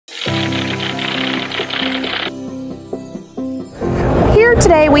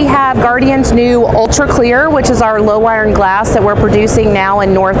today we have Guardian's new Ultra Clear, which is our low iron glass that we're producing now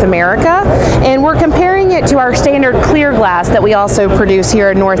in North America, and we're comparing it to our standard clear glass that we also produce here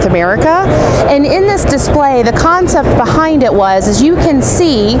in North America. And in this display, the concept behind it was, as you can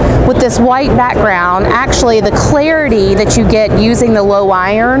see with this white background, actually the clarity that you get using the low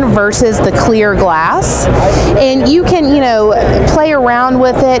iron versus the clear glass. And you can, play around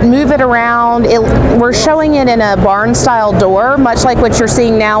with it, move it around. We're showing it in a barn style door, much like what you're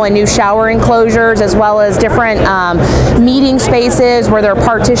seeing now in new shower enclosures, as well as different meeting spaces where they're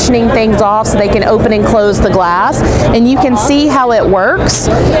partitioning things off so they can open and close the glass. And you can see how it works,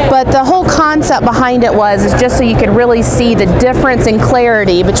 but the whole concept behind it is just so you could really see the difference in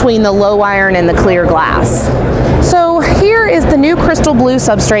clarity between the low iron and the clear glass. So here is the new crystal blue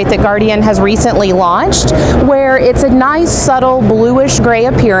substrate that Guardian has recently launched, where it's a nice subtle bluish gray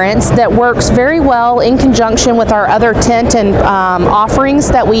appearance that works very well in conjunction with our other tint and offerings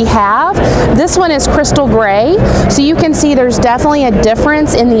that we have. This one is crystal gray, so you can see there's definitely a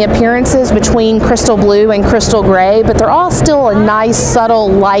difference in the appearances between crystal blue and crystal gray, but they're all still a nice subtle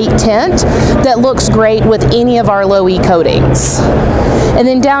light tint that looks great with any of our low E coatings. And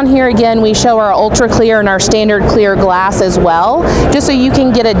then down here again we show our ultra clear and our standard clear glass as well, just so you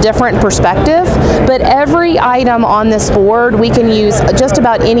can get a different perspective. But every item on this board we can use just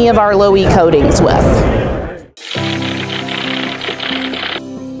about any of our low E coatings with.